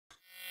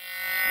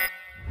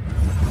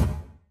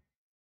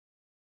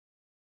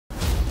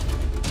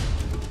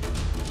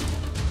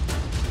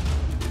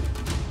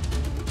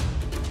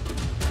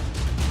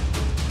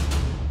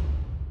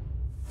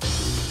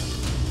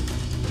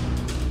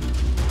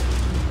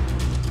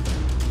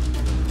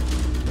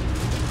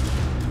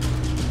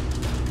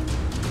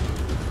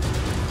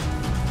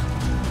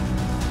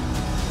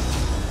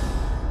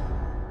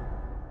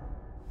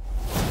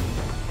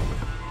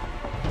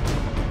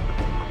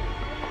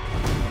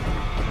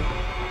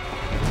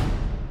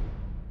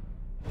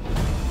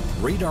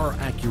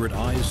Radar-accurate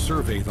eyes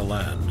survey the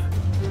land.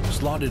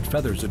 Slotted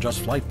feathers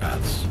adjust flight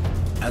paths.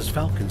 As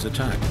falcons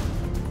attack,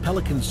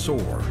 pelicans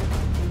soar,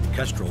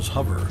 kestrels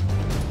hover,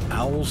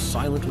 owls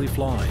silently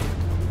fly,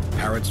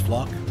 parrots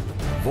flock,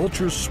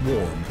 vultures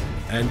swarm,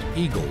 and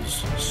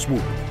eagles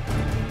swoop.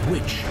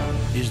 Which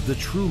is the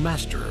true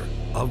master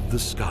of the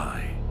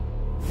sky?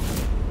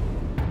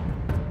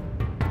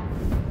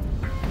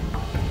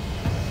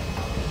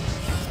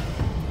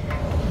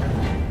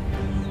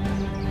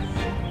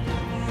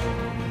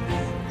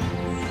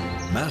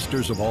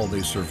 Masters of all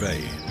they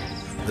survey,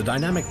 the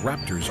dynamic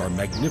raptors are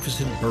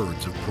magnificent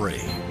birds of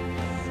prey.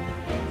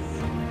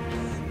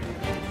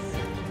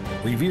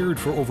 Revered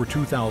for over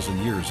 2,000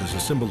 years as a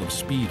symbol of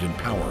speed and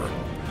power,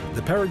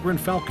 the peregrine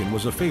falcon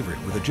was a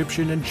favorite with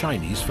Egyptian and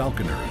Chinese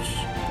falconers.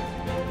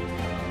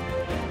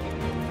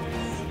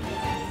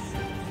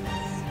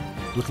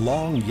 With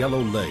long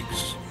yellow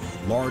legs,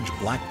 large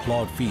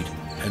black-clawed feet,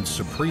 and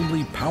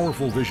supremely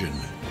powerful vision,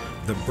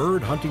 the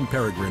bird-hunting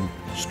peregrine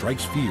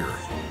strikes fear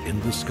in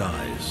the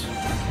skies.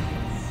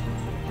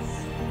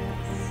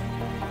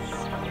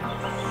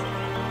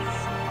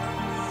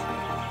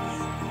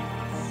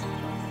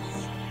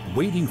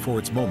 Waiting for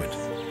its moment,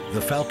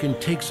 the falcon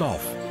takes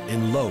off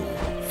in low,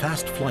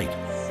 fast flight.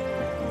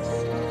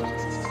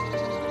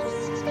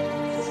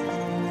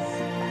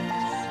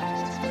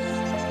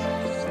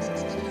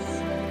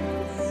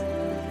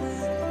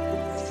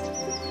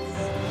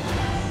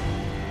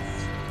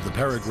 The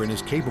peregrine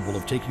is capable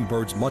of taking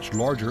birds much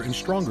larger and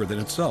stronger than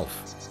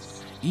itself,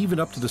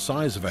 even up to the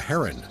size of a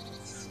heron.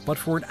 But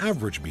for an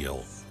average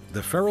meal,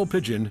 the feral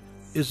pigeon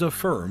is a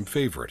firm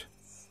favorite.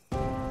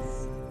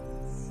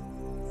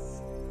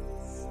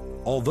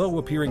 Although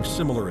appearing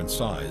similar in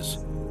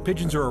size,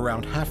 pigeons are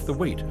around half the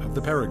weight of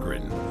the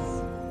peregrine.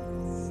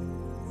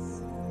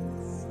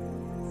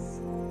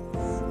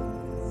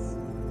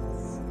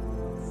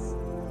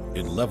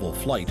 In level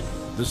flight,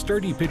 the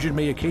sturdy pigeon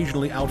may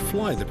occasionally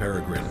outfly the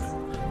peregrine,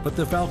 but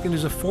the falcon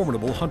is a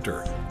formidable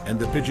hunter, and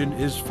the pigeon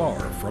is far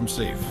from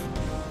safe.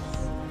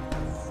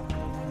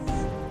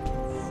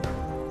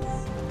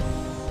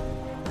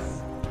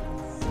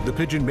 The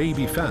pigeon may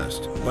be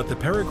fast, but the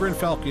peregrine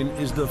falcon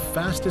is the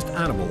fastest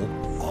animal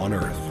on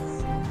Earth.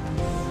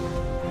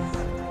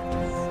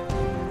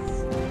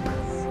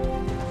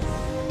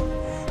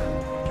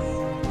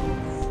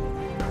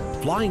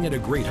 Flying at a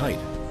great height,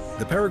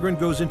 the peregrine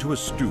goes into a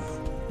stoop,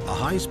 a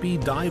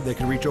high-speed dive that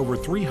can reach over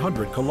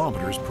 300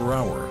 kilometers per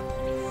hour.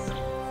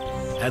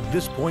 At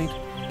this point,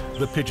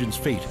 the pigeon's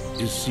fate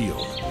is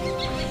sealed.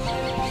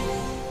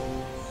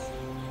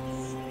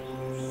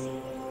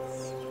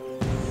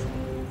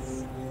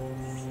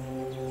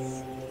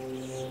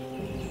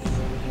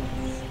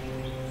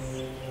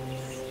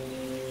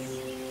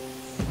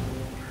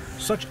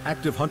 Such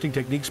active hunting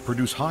techniques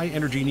produce high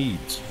energy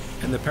needs,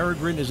 and the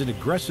peregrine is an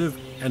aggressive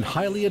and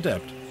highly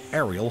adept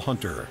aerial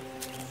hunter.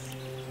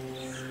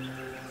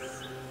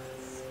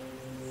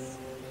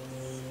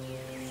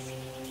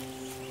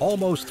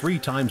 Almost 3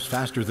 times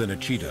faster than a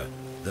cheetah,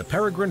 the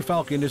peregrine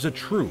falcon is a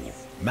true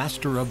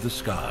master of the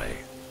sky.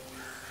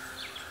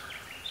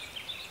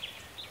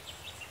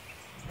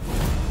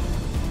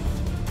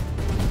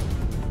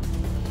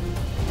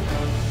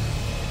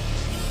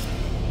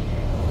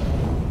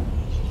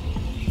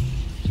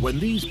 When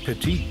these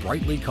petite,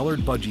 brightly colored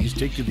budgies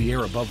take to the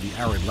air above the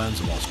arid lands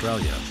of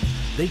Australia,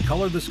 they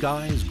color the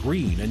skies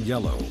green and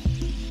yellow.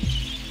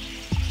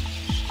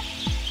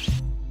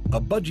 A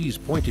budgie's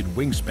pointed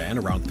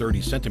wingspan, around 30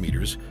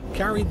 centimeters,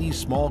 carry these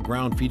small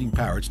ground-feeding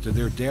parrots to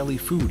their daily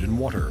food and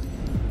water.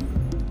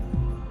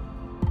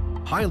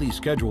 Highly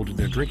scheduled in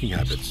their drinking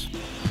habits,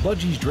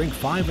 budgies drink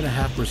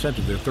 5.5%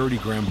 of their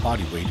 30-gram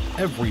body weight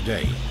every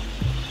day.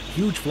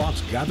 Huge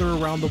flocks gather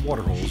around the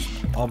waterholes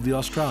of the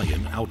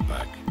Australian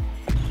outback.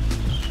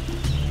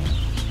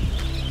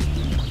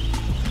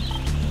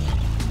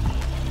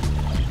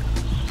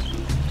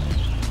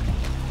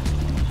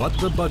 But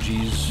the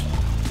budgies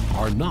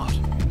are not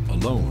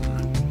alone.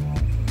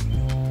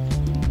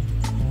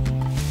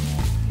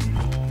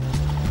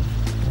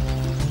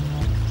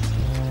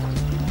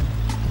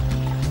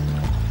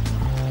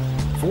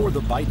 For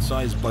the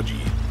bite-sized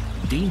budgie,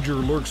 danger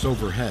lurks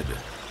overhead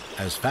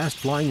as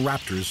fast-flying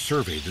raptors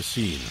survey the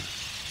scene.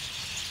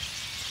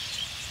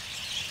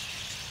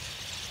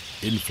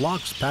 In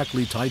flocks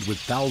packly tied with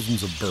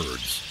thousands of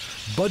birds,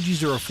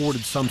 budgies are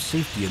afforded some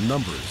safety in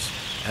numbers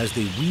as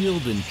they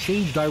wield and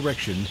change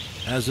direction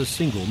as a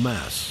single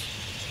mass.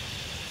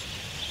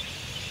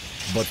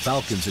 But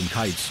falcons and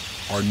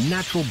kites are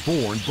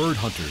natural-born bird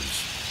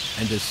hunters,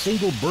 and a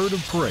single bird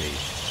of prey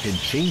can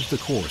change the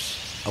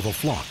course of a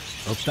flock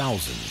of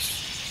thousands.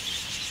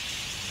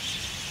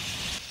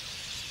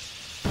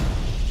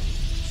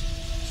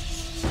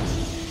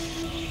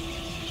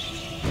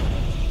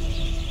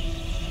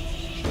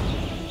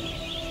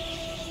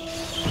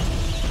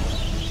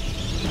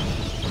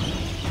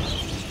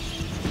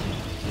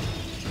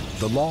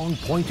 The long,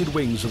 pointed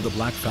wings of the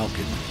black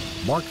falcon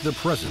mark the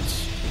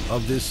presence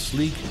of this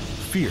sleek,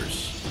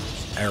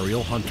 fierce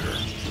aerial hunter.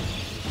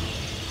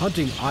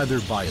 hunting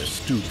either by a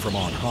stoop from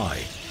on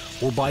high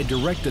or by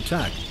direct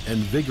attack and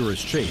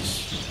vigorous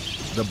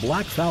chase. The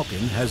black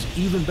falcon has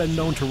even been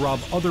known to rob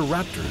other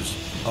raptors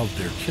of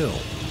their kill.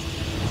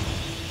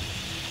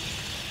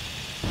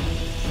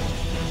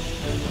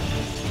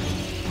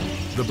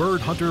 The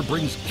bird hunter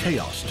brings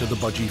chaos to the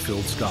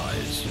budgie-filled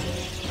skies.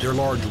 Their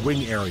large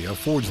wing area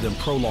affords them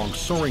prolonged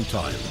soaring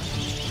time,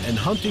 and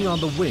hunting on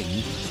the wing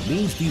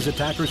means these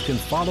attackers can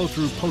follow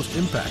through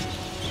post-impact,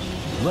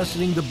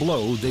 lessening the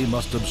blow they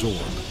must absorb.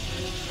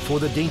 For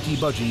the dainty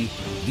budgie,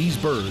 these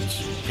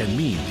birds can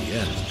mean the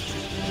end.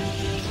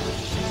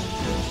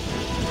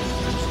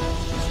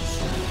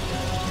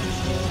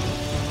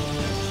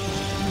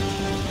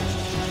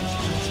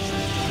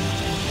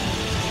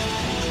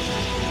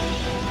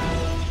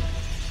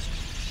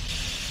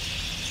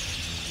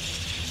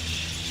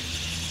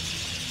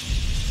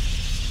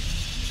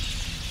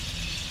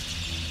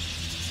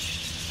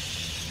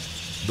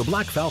 The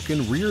black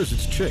falcon rears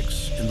its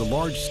chicks in the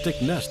large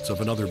stick nests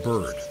of another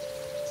bird,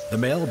 the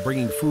male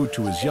bringing food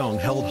to his young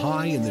held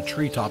high in the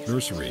treetop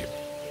nursery.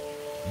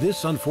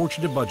 This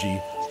unfortunate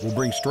budgie will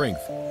bring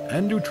strength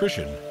and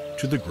nutrition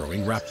to the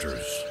growing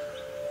raptors.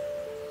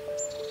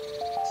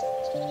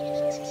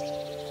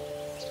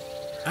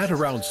 At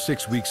around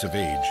 6 weeks of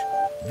age,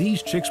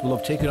 these chicks will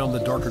have taken on the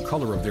darker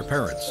color of their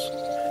parents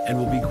and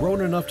will be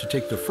grown enough to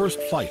take the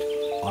first flight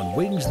on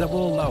wings that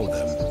will allow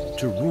them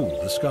to rule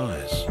the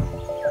skies.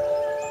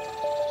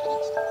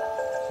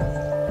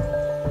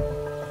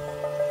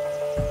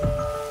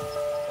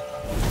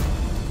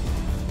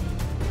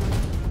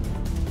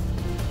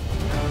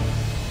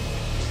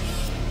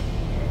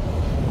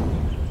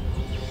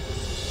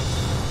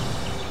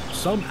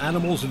 Some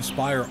animals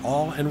inspire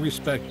awe and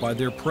respect by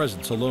their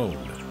presence alone.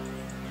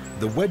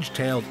 The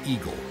wedge-tailed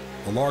eagle,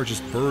 the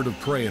largest bird of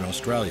prey in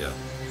Australia,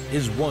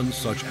 is one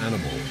such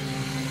animal.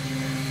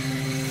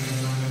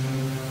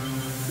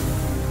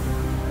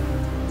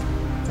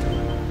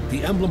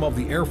 The emblem of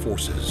the Air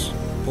Forces,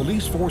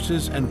 police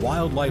forces, and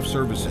wildlife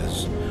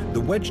services,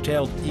 the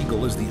wedge-tailed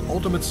eagle is the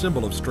ultimate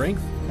symbol of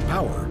strength,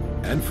 power,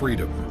 and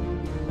freedom.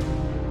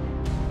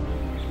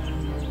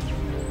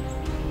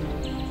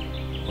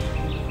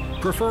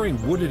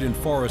 Preferring wooded and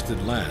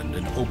forested land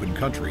and open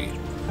country,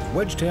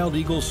 wedge-tailed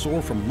eagles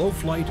soar from low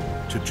flight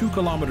to 2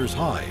 kilometers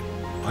high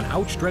on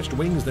outstretched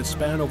wings that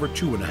span over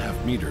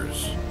 2.5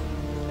 meters.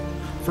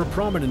 For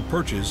prominent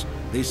perches,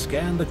 they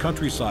scan the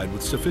countryside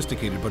with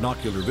sophisticated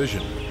binocular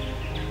vision.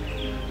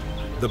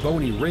 The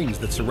bony rings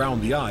that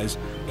surround the eyes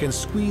can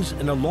squeeze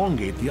and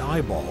elongate the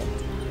eyeball,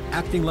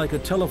 acting like a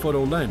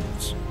telephoto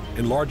lens,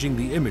 enlarging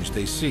the image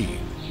they see.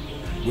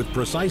 With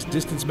precise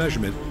distance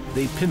measurement,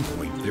 they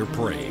pinpoint their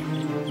prey.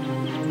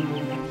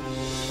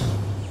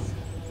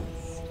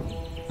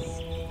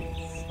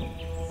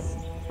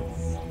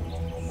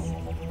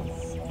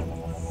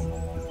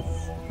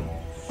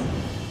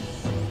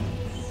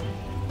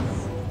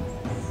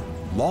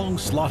 Long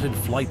slotted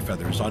flight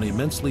feathers on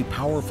immensely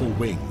powerful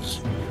wings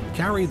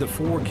carry the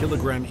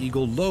 4-kilogram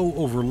eagle low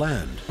over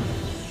land.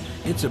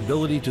 Its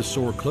ability to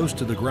soar close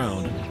to the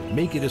ground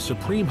make it a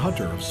supreme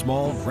hunter of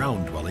small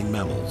ground-dwelling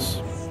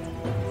mammals.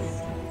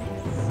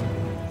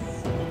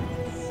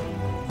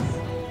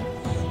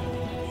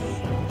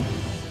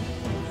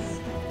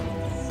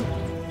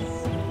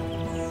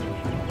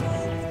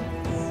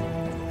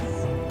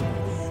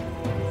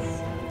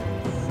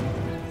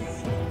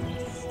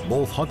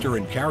 Both hunter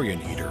and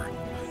carrion eater,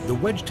 the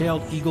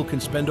wedge-tailed eagle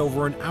can spend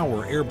over an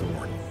hour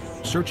airborne,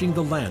 searching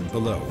the land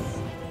below.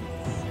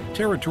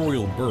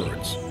 Territorial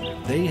birds,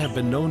 they have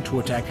been known to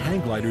attack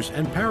hang gliders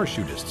and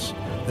parachutists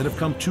that have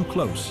come too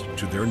close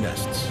to their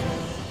nests.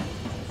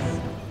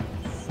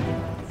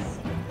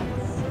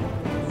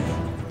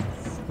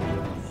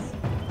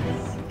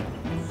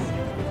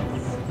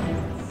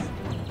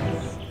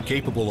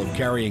 Capable of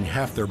carrying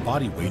half their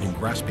body weight in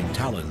grasping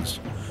talons,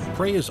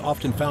 prey is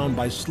often found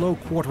by slow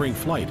quartering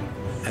flight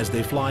as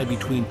they fly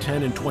between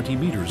 10 and 20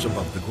 meters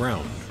above the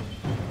ground.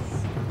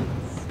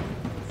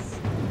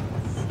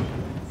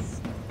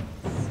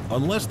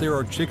 Unless there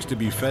are chicks to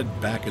be fed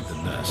back at the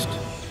nest,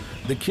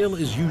 the kill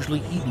is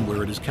usually eaten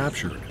where it is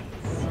captured,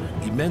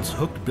 immense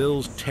hooked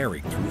bills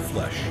tearing through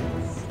flesh.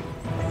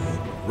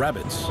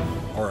 Rabbits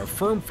are a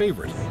firm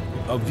favorite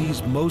of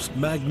these most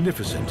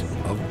magnificent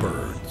of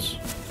birds.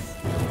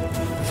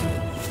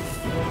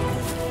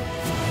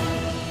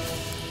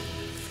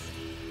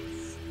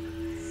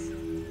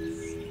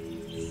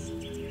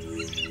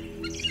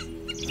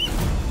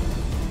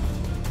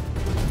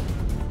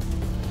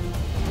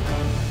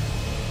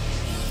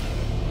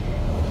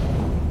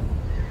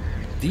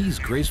 These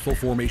graceful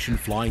formation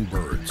flying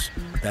birds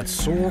that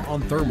soar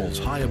on thermals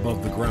high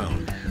above the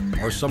ground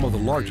are some of the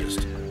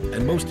largest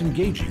and most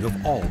engaging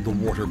of all the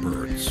water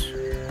birds.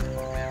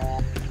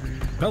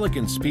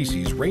 Pelican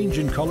species range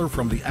in color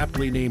from the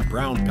aptly named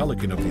brown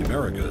pelican of the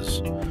Americas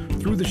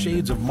through the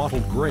shades of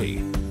mottled gray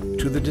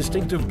to the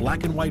distinctive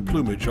black and white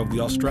plumage of the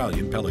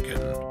Australian pelican.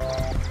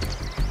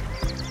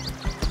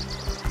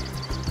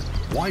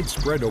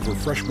 Widespread over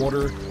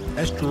freshwater,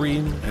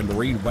 estuarine and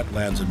marine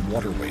wetlands and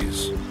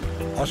waterways,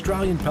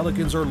 Australian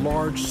pelicans are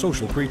large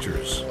social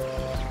creatures.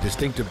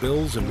 Distinctive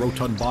bills and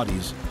rotund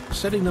bodies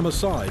setting them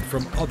aside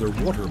from other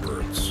water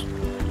birds.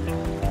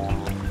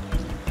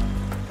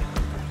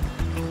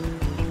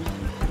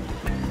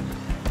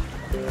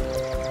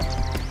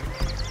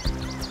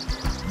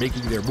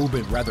 Making their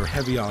movement rather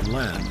heavy on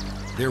land,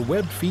 their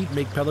webbed feet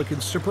make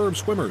pelicans superb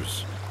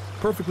swimmers,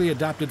 perfectly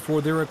adapted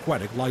for their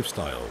aquatic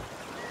lifestyle.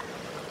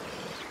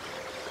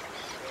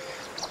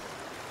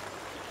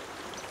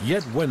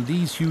 Yet when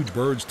these huge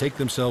birds take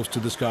themselves to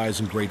the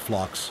skies in great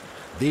flocks,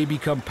 they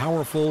become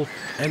powerful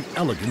and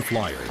elegant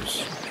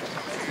flyers.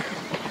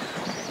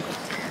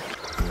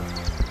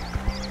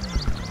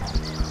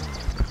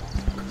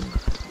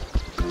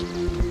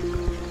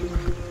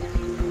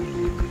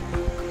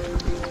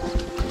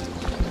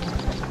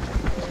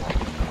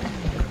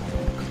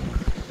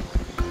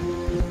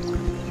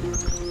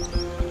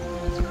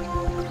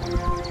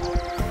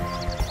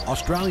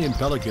 Australian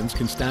pelicans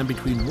can stand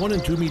between 1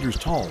 and 2 meters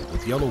tall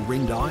with yellow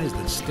ringed eyes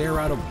that stare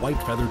out of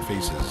white feathered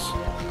faces.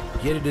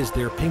 Yet it is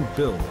their pink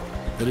bill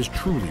that is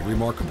truly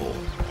remarkable.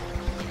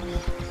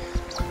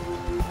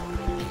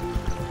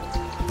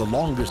 The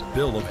longest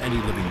bill of any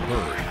living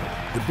bird,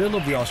 the bill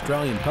of the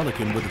Australian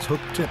pelican with its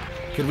hooked tip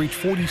can reach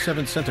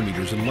 47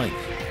 centimeters in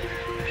length.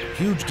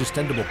 Huge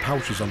distendable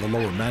pouches on the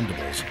lower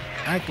mandibles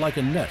act like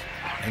a net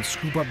and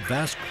scoop up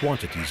vast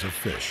quantities of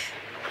fish.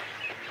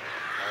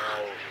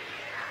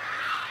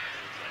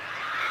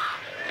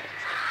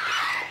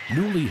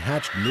 Newly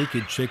hatched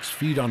naked chicks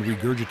feed on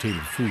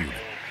regurgitated food.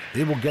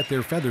 They will get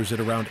their feathers at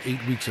around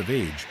 8 weeks of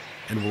age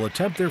and will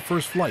attempt their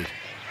first flight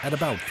at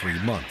about 3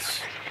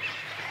 months.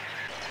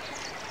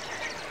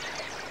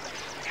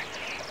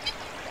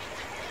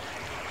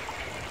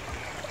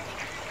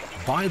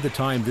 By the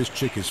time this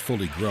chick is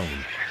fully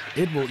grown,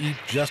 it will eat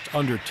just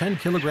under 10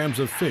 kilograms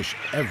of fish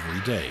every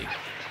day.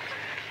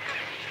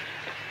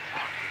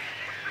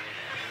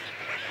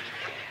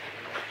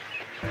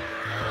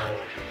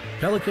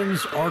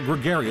 Pelicans are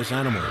gregarious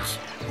animals,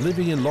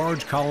 living in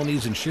large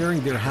colonies and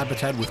sharing their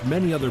habitat with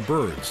many other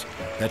birds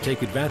that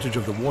take advantage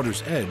of the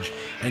water's edge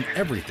and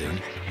everything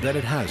that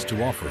it has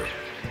to offer.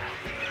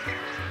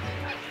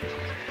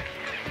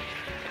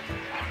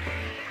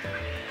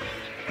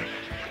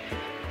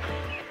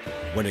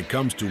 When it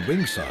comes to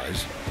wing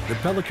size, the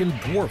pelican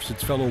dwarfs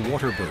its fellow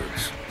water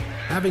birds,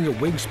 having a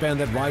wingspan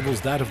that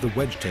rivals that of the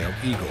wedge-tailed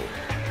eagle.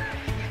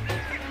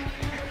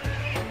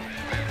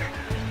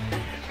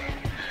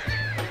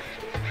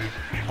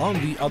 On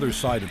the other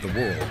side of the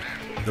world,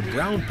 the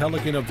brown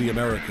pelican of the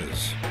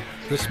Americas,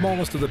 the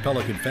smallest of the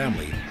pelican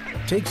family,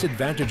 takes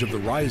advantage of the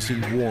rising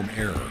warm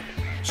air,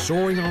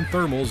 soaring on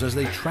thermals as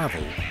they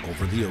travel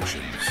over the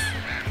oceans.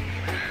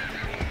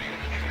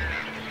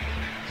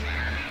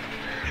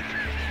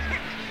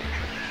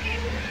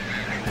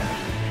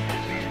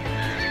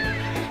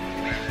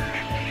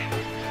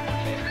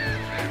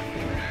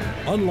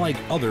 Unlike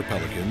other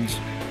pelicans,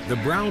 the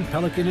brown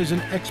pelican is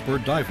an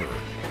expert diver,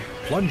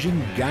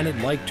 plunging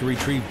gannet-like to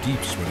retrieve deep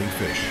swimming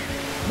fish,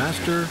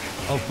 master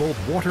of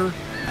both water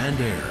and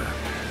air.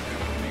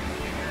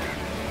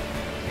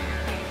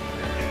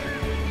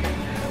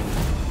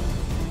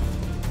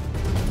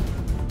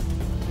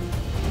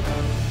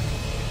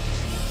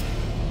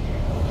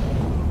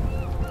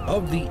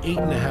 Of the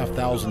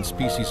 8,500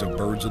 species of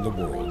birds in the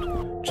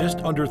world, just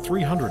under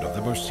 300 of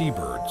them are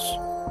seabirds,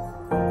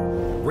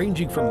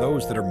 ranging from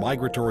those that are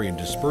migratory and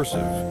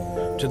dispersive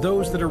to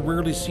those that are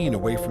rarely seen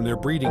away from their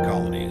breeding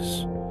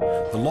colonies.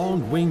 The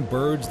long-winged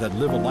birds that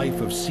live a life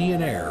of sea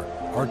and air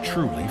are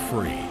truly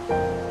free.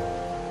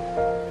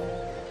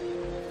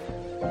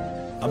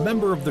 A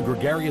member of the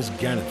gregarious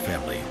gannet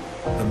family,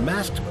 the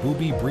masked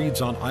booby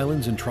breeds on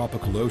islands in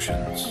tropical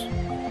oceans.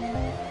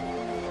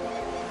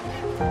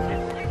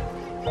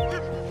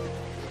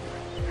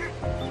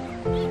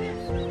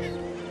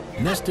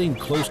 Nesting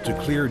close to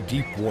clear,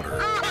 deep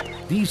water,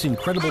 these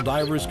incredible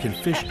divers can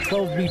fish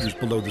 12 meters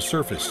below the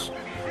surface,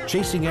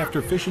 chasing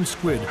after fish and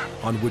squid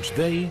on which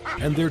they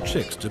and their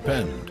chicks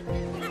depend.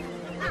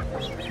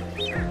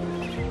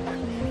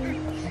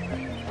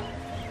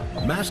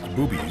 Masked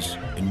boobies,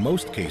 in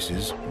most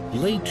cases,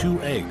 lay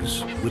 2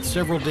 eggs with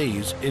several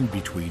days in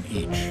between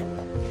each.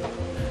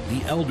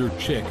 The elder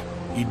chick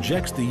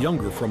ejects the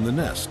younger from the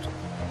nest,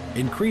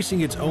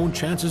 increasing its own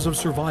chances of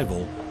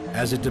survival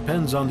as it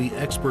depends on the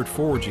expert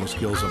foraging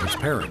skills of its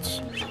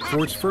parents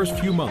for its first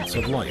few months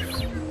of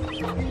life.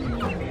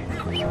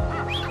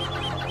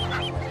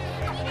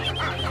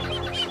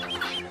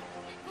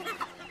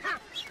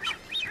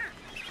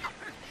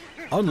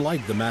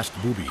 Unlike the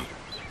masked booby,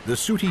 the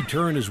sooty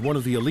tern is one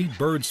of the elite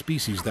bird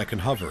species that can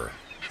hover.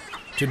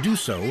 To do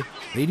so,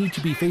 they need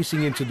to be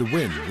facing into the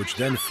wind, which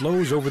then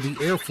flows over the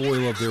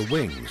airfoil of their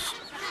wings,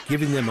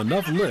 giving them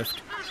enough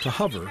lift to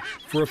hover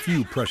for a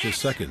few precious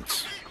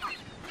seconds.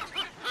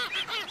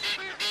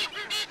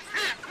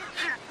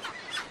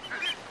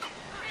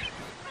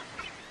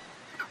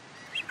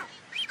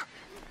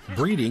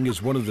 Breeding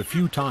is one of the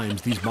few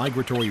times these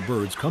migratory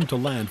birds come to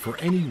land for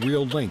any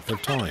real length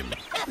of time.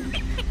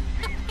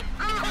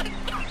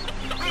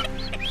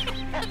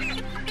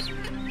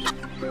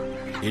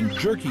 In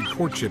jerky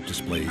courtship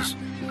displays,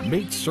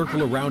 mates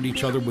circle around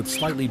each other with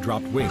slightly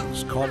dropped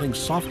wings, calling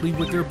softly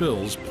with their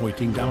bills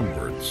pointing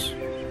downwards.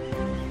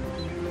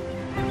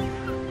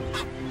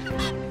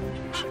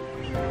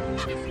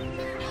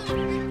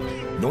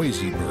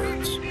 Noisy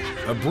birds.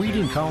 A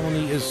breeding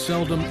colony is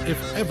seldom,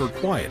 if ever,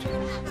 quiet,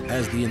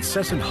 as the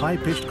incessant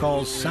high-pitched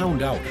calls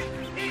sound out.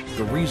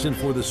 The reason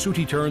for the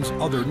sooty tern's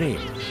other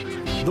name,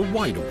 the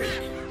wide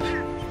awake.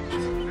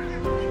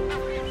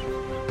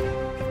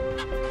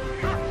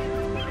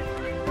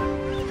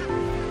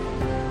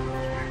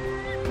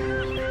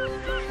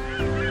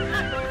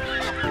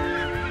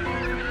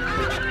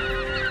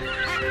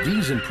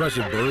 These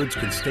impressive birds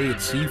can stay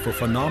at sea for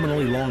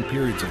phenomenally long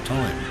periods of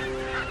time.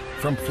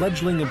 From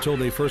fledgling until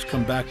they first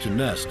come back to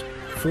nest,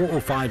 4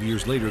 or 5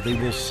 years later, they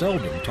will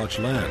seldom touch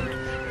land.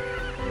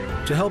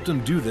 To help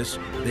them do this,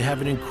 they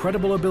have an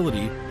incredible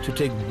ability to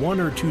take 1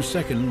 or 2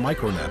 second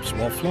micronaps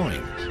while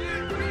flying.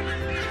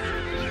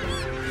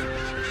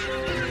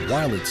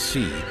 While at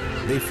sea,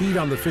 they feed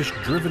on the fish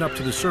driven up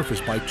to the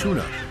surface by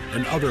tuna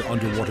and other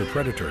underwater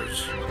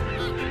predators.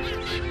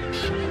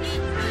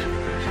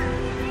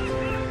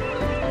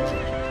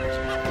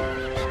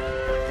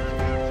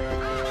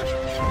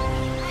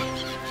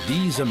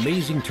 These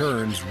amazing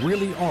terns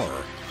really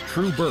are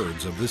true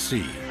birds of the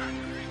sea.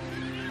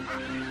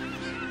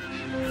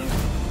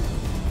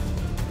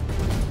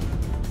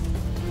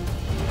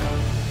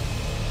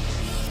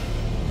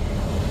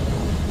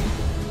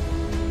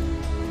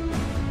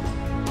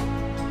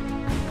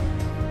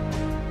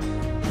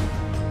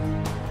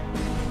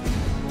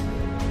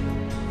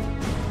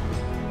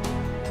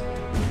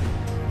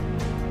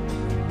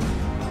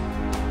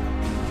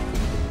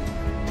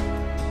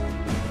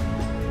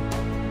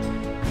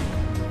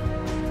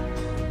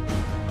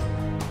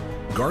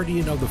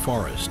 Guardian of the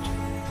forest,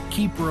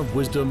 keeper of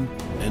wisdom,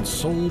 and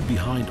soul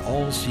behind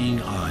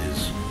all-seeing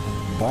eyes,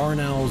 barn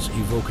owls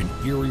evoke an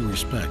eerie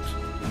respect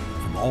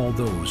from all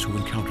those who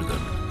encounter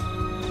them.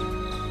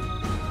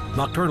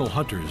 Nocturnal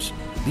hunters,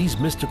 these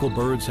mystical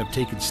birds have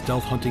taken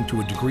stealth hunting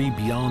to a degree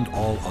beyond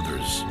all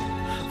others.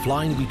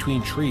 Flying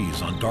between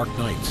trees on dark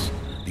nights,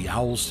 the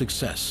owl's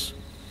success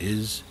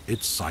is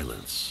its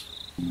silence.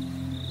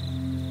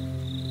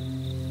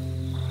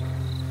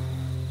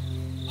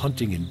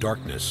 Hunting in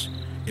darkness,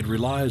 it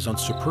relies on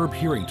superb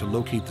hearing to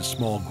locate the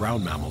small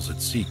ground mammals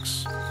it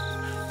seeks.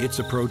 Its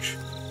approach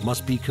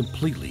must be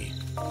completely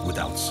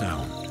without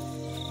sound.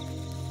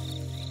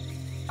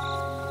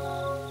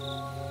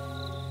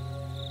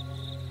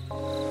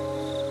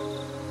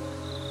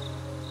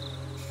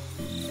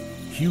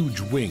 Huge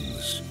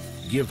wings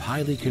give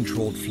highly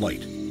controlled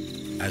flight,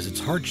 as its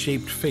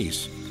heart-shaped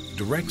face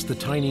directs the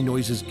tiny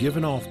noises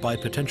given off by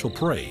potential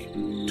prey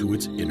to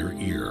its inner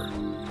ear.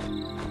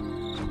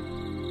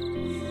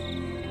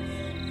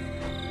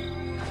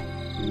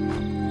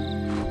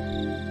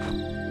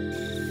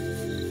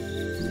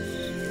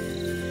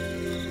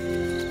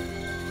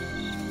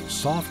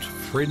 Soft,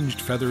 fringed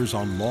feathers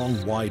on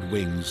long, wide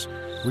wings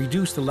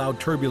reduce the loud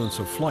turbulence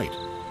of flight,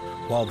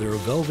 while their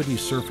velvety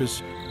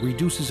surface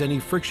reduces any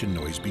friction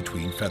noise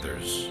between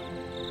feathers.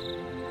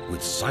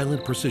 With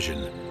silent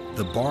precision,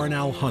 the barn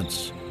owl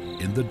hunts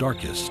in the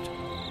darkest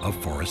of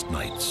forest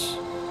nights.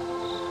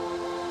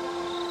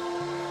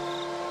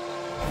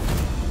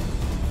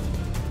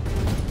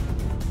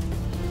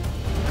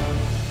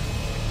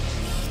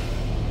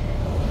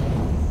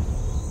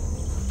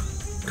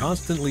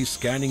 Constantly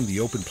scanning the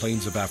open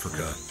plains of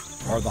Africa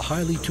are the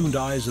highly tuned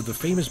eyes of the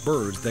famous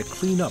birds that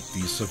clean up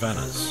these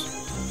savannas.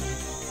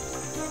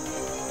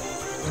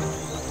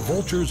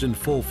 Vultures in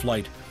full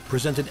flight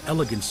present an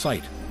elegant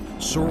sight,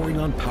 soaring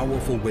on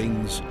powerful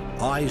wings,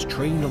 eyes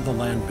trained on the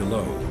land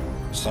below,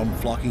 some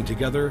flocking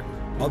together,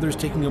 others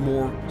taking a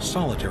more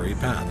solitary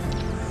path.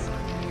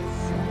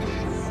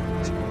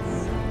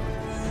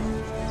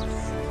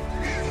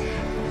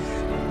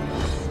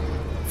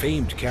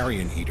 Famed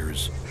carrion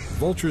eaters,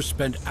 vultures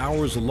spend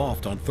hours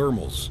aloft on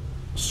thermals,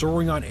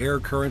 soaring on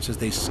air currents as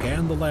they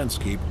scan the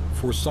landscape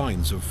for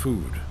signs of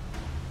food.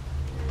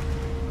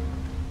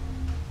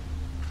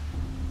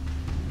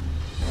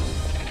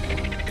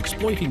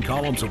 Exploiting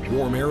columns of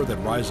warm air that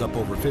rise up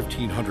over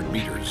 1,500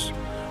 meters,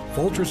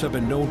 vultures have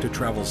been known to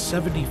travel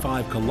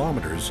 75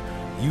 kilometers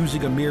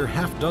using a mere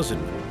half dozen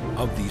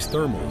of these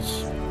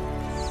thermals.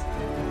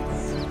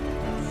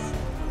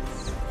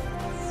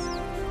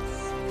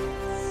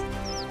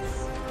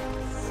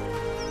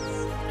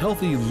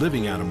 Healthy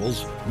living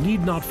animals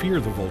need not fear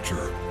the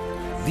vulture.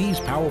 These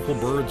powerful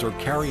birds are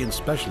carrion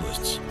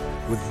specialists,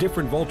 with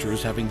different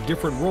vultures having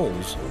different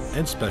roles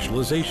and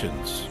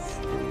specializations.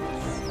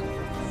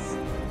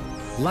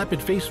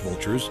 Lapid-faced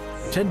vultures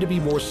tend to be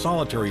more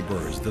solitary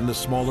birds than the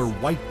smaller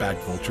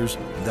white-backed vultures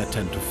that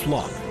tend to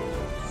flock.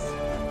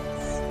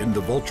 In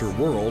the vulture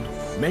world,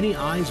 many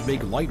eyes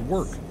make light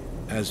work,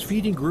 as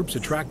feeding groups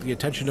attract the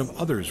attention of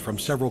others from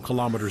several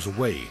kilometers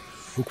away,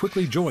 who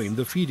quickly join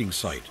the feeding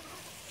site.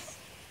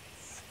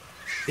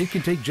 It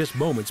can take just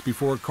moments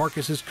before a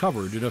carcass is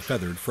covered in a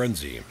feathered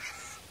frenzy.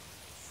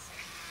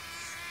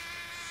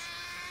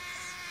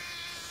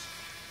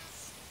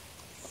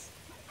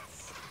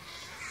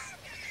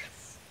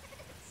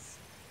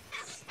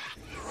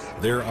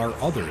 there are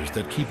others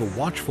that keep a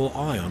watchful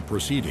eye on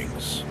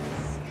proceedings.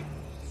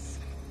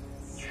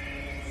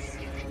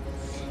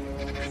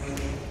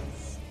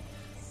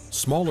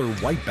 Smaller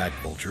white-backed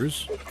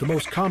vultures, the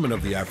most common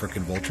of the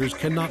African vultures,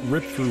 cannot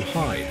rip through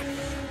hide,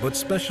 but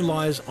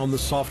specialize on the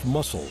soft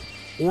muscle,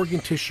 organ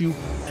tissue,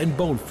 and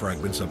bone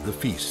fragments of the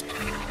feast,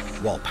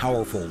 while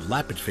powerful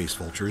lappet-faced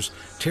vultures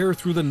tear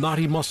through the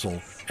knotty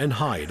muscle and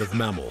hide of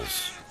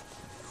mammals.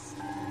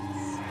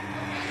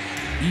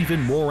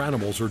 Even more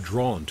animals are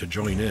drawn to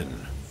join in.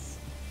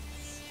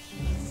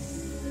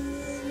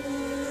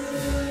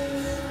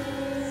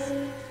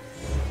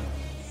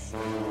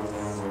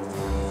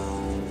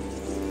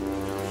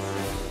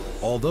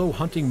 Although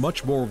hunting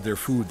much more of their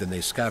food than they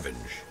scavenge,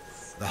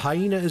 the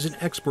hyena is an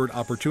expert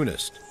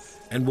opportunist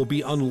and will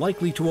be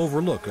unlikely to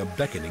overlook a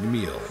beckoning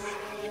meal.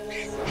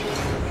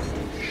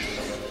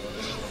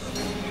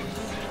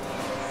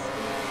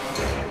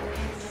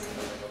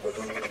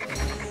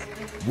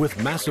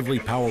 With massively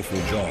powerful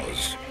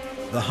jaws,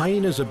 the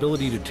hyena's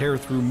ability to tear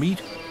through meat,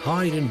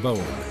 hide, and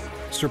bone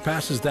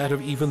surpasses that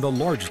of even the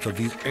largest of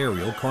these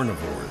aerial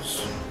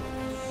carnivores.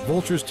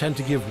 Vultures tend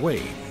to give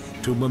way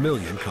to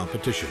mammalian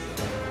competition.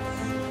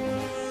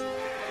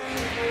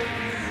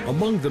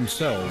 Among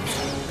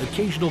themselves,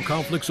 occasional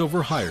conflicts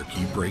over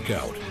hierarchy break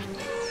out.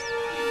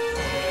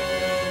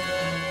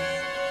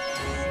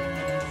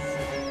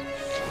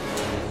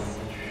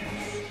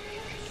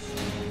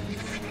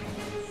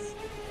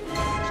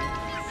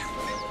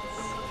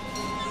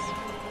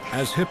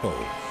 As hippo,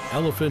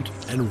 elephant,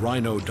 and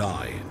rhino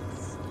die,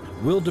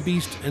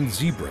 wildebeest and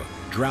zebra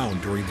drown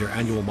during their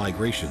annual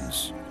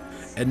migrations,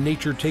 and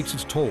nature takes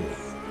its toll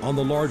on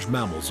the large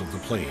mammals of the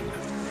plain.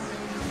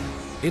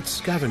 Its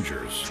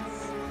scavengers,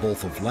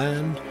 both of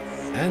land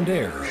and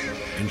air,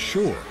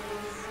 ensure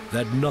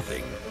that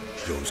nothing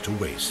goes to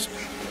waste.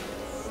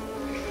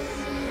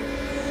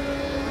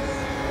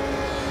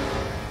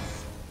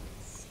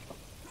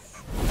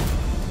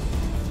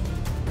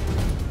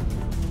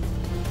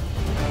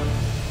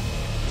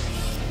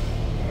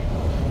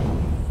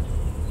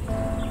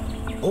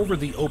 Over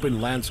the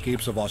open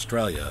landscapes of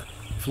Australia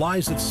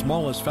flies its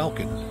smallest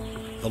falcon,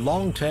 the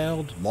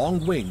long-tailed,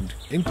 long-winged,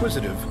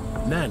 inquisitive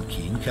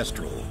Nankeen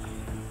kestrel.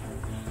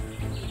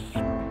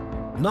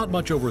 Not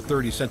much over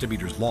 30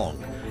 centimeters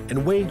long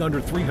and weighing under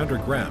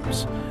 300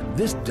 grams,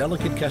 this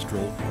delicate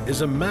kestrel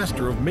is a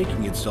master of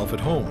making itself at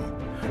home,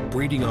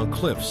 breeding on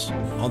cliffs,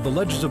 on the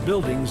ledges of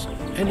buildings,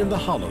 and in the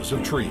hollows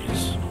of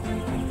trees.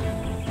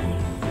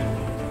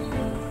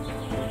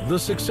 The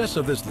success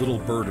of this little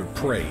bird of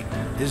prey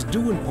is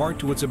due in part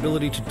to its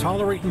ability to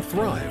tolerate and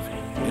thrive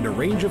in a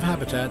range of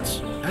habitats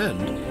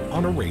and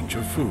on a range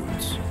of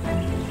foods.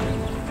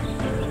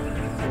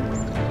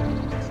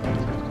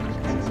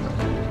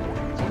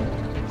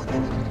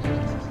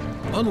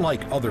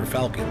 Unlike other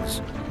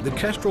falcons, the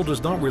kestrel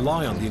does not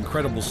rely on the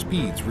incredible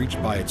speeds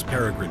reached by its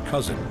peregrine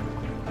cousin.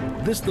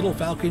 This little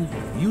falcon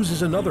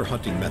uses another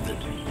hunting method.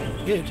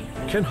 It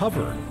can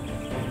hover.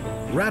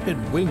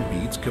 Rapid wing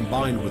beats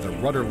combined with a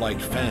rudder-like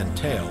fan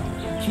tail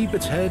keep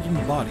its head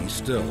and body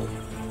still.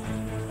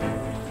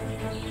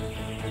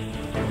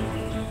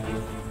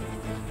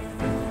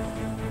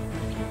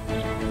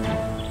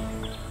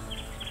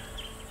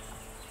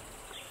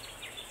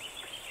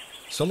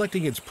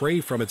 Selecting its prey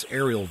from its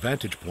aerial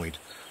vantage point,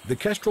 the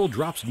kestrel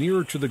drops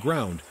nearer to the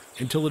ground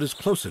until it is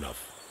close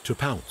enough to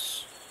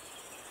pounce.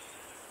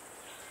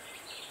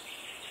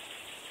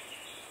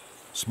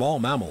 Small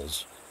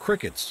mammals,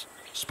 crickets,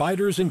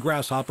 spiders, and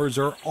grasshoppers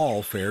are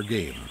all fair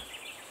game.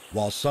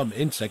 While some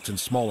insects and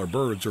smaller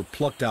birds are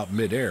plucked out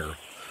mid-air,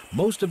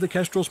 most of the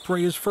kestrel's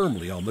prey is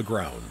firmly on the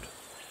ground.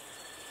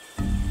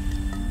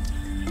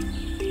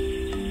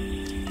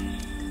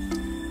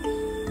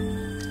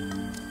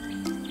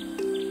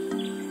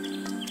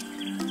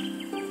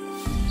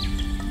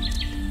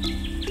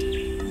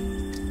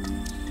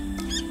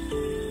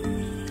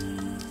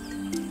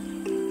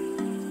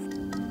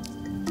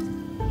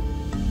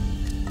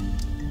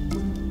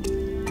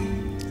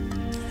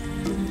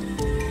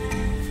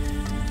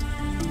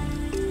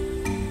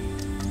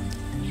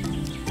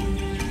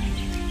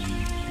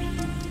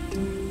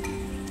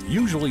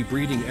 Usually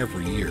breeding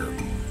every year,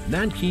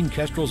 Nankeen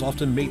kestrels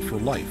often mate for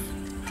life,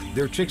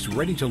 their chicks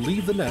ready to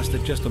leave the nest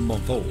at just a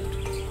month old.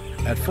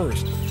 At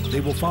first,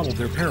 they will follow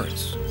their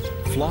parents,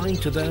 flying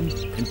to them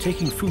and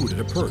taking food at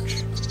a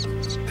perch.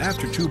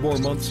 After 2 more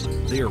months,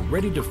 they are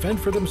ready to fend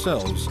for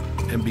themselves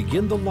and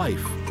begin the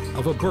life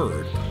of a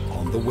bird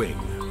on the wing.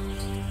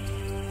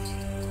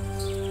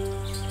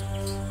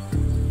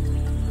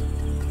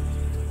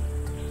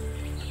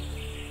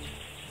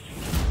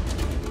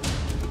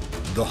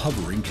 The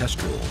hovering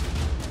kestrel,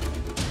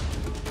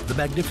 the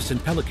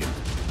magnificent pelican,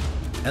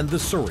 and the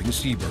soaring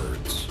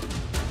seabirds,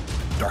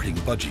 darting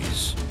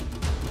budgies,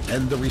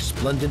 and the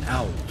resplendent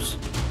owls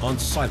on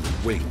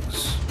silent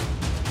wings.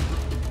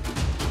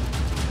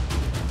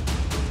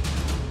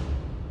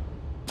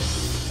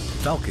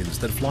 Falcons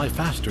that fly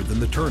faster than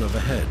the turn of a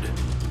head,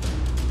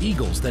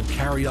 eagles that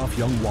carry off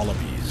young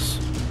wallabies,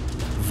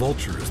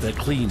 vultures that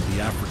clean the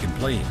African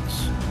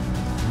plains,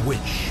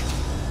 which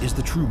is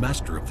the true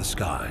master of the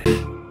sky.